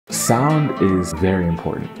Sound is very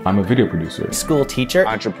important. I'm a video producer, school teacher,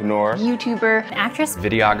 entrepreneur, YouTuber, actress,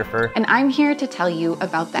 videographer, and I'm here to tell you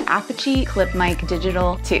about the Apogee ClipMic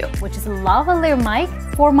Digital 2, which is a lavalier mic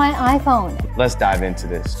for my iPhone. Let's dive into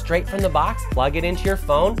this. Straight from the box, plug it into your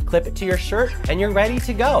phone, clip it to your shirt, and you're ready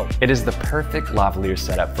to go. It is the perfect lavalier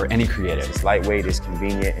setup for any creative. It's lightweight, it's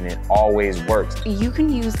convenient, and it always works. You can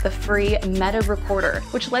use the free MetaRecorder,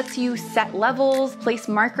 which lets you set levels, place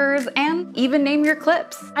markers, and even name your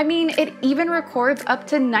clips. I mean, it even records up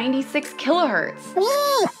to 96 kilohertz.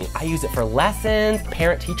 I use it for lessons,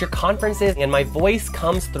 parent-teacher conferences, and my voice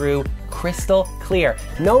comes through crystal clear.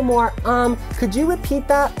 No more, could you repeat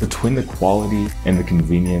that? Between the quality and the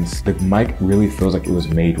convenience, the mic really feels like it was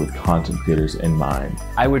made with content creators in mind.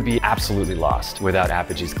 I would be absolutely lost without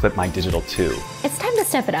Apogee's ClipMic Digital 2. It's time to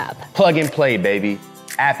step it up. Plug and play, baby.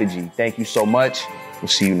 Apogee, thank you so much. We'll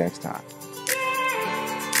see you next time.